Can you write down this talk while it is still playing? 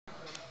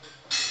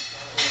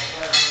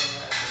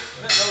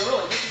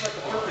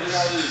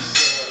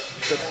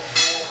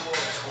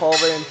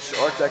12-inch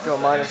Arch Echo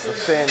minus the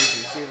fins.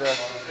 You see the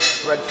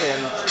red fin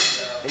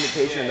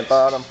indication in the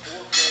bottom.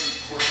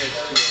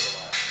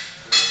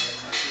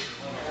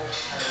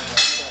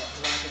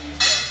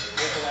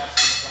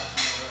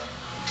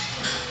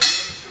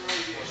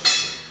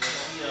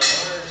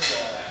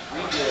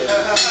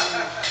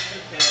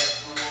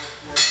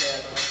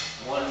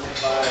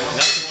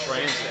 That's a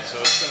transit, so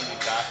it's going to be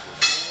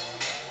backwards.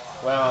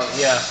 Well,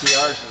 yeah, see,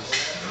 ours is.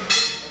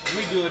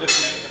 We do it if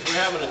we're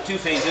having a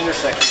two-phase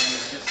intersection, and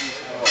it's just these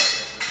four.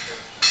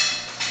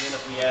 Then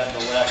if we add the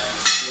left.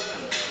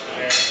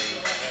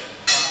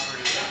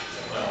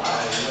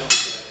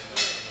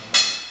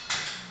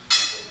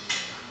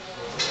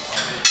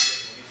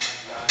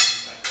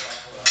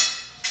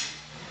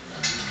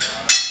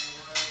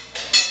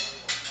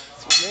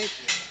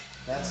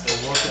 That's the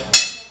one.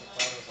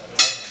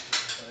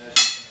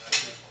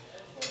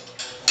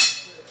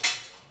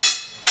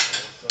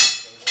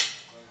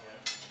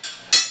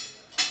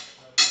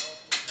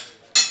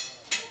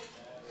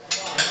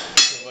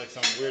 Like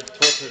some weird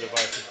torture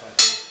device or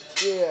something.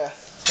 Yeah.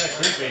 It's kind of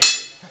creepy.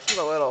 Just a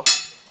little.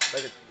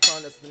 Like a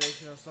con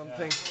destination or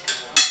something.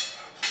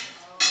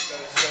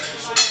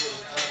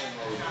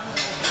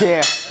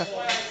 Yeah.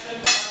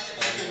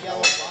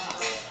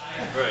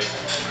 Right.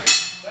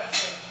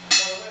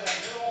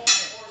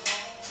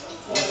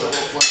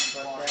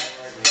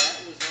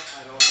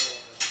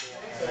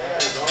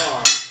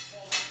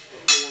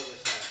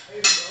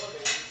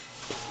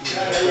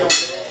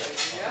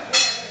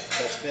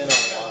 It's been on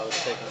while I was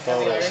taking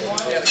photos.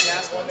 Yeah, the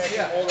gas one that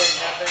can hold it and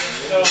have it.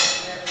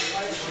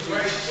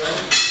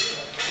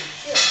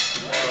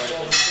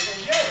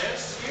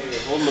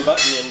 Holding the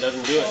button in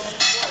doesn't do it.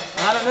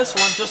 Not on this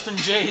one, just in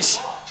Jay's.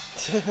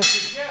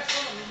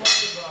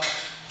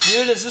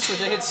 Neither does this one.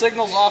 They hit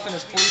signals off in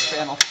his police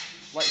panel.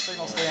 Light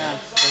signals stay on,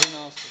 so who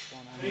knows what's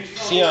going on.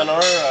 See, on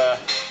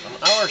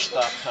our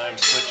stop time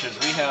switches,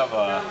 we have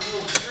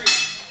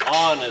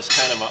on is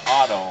kind of an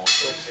auto.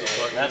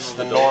 That's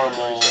the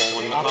normal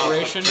when the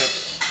Operation.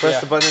 Press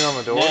the button on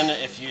the door. Then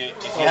if you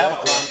have a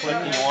conflict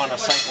and you want a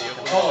cycle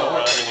control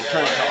run, you can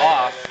turn it to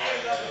off.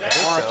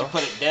 Or if you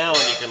put it down,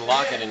 you can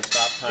lock it in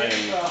stop time.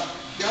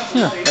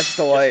 That's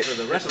the light. For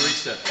the rest of the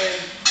reset.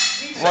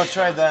 Well,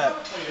 tried that.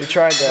 We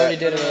tried that. Already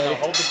did it already.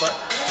 Hold the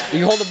button.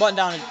 You hold the button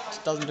down, it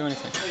doesn't do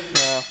anything.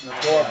 No. The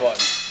door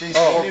button.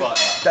 Oh, Door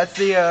button. that's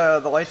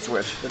the light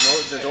switch. The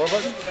door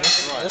button?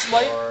 This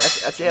light?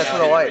 That's for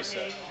the light.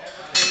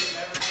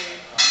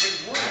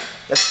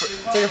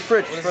 It's like a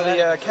fridge for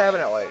the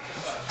cabinet light.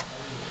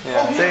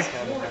 Yeah. See?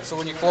 So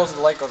when you close, the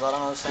light goes. I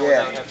don't understand what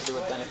that would have to do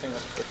with anything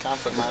with the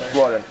conflict matter.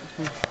 Well then.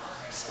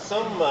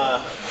 Some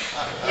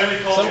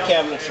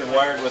cabinets are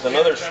wired with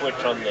another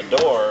switch on the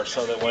door,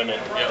 so that when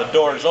the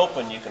door is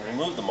open, you can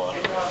remove the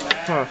monitor.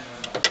 Huh.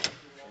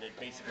 And it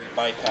basically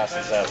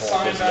bypasses that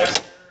whole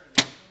business.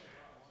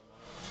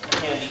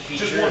 Handy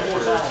feature.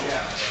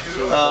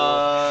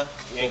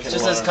 It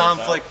just says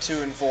conflict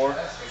 2 and 4.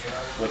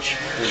 Which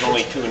there's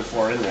only 2 and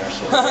 4 in there,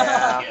 so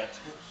yeah.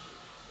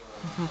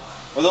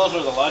 Well, those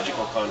are the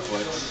logical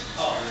conflicts.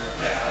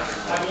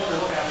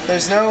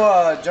 There's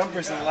no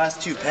jumpers in the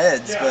last 2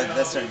 PEDs, but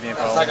that's starting to be a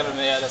problem.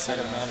 That's not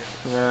gonna matter.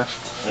 Yeah.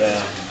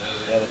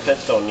 Yeah, the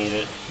pets don't need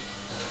it.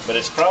 But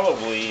it's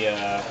probably,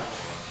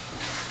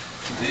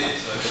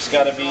 it's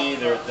got to be,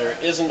 there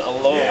isn't a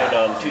load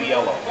on 2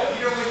 yellow.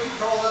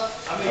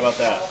 How about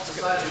that?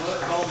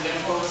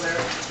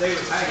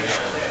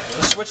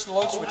 Just switch the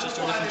load switches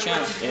to a different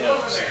channel. Yeah.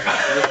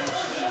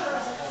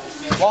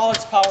 While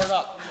it's powered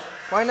up.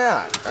 Why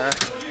not?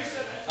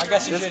 I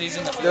guess you should. He's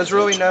in the field. There's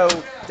really no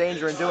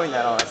danger in doing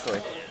that,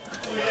 honestly.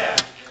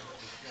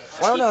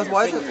 Well, I don't know.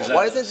 Why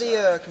isn't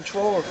the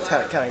controller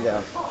counting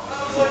down?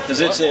 Because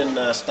it's in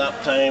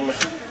stop time.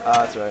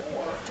 That's right.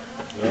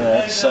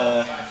 Yeah, it's,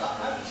 I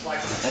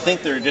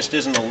think there just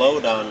isn't a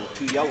load on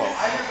 2 yellow.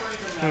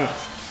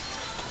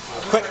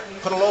 Quick,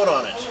 put a load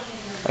on it.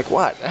 Like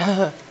what?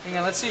 Hang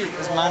on, let's see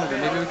this monitor.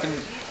 Maybe we can.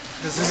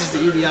 Because this is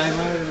the EDI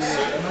monitor.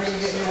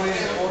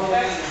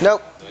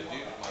 Nope.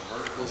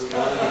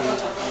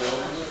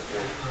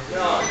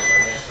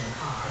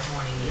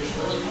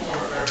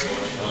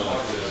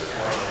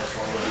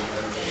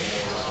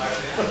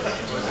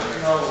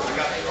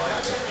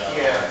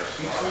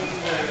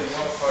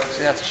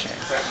 See, that's a shame.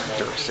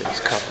 Dirt City's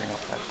covering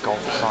up that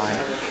golf sign.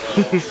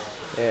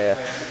 Yeah.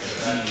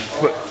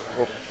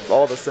 Well,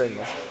 all the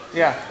signals.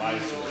 Yeah. I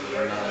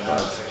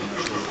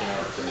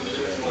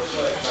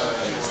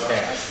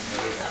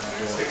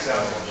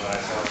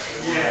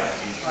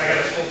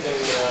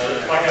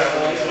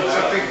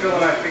think Phil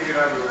and I figured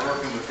out we were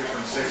working with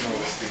different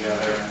signals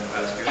together. And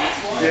that's good.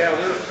 Yeah,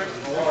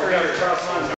 we're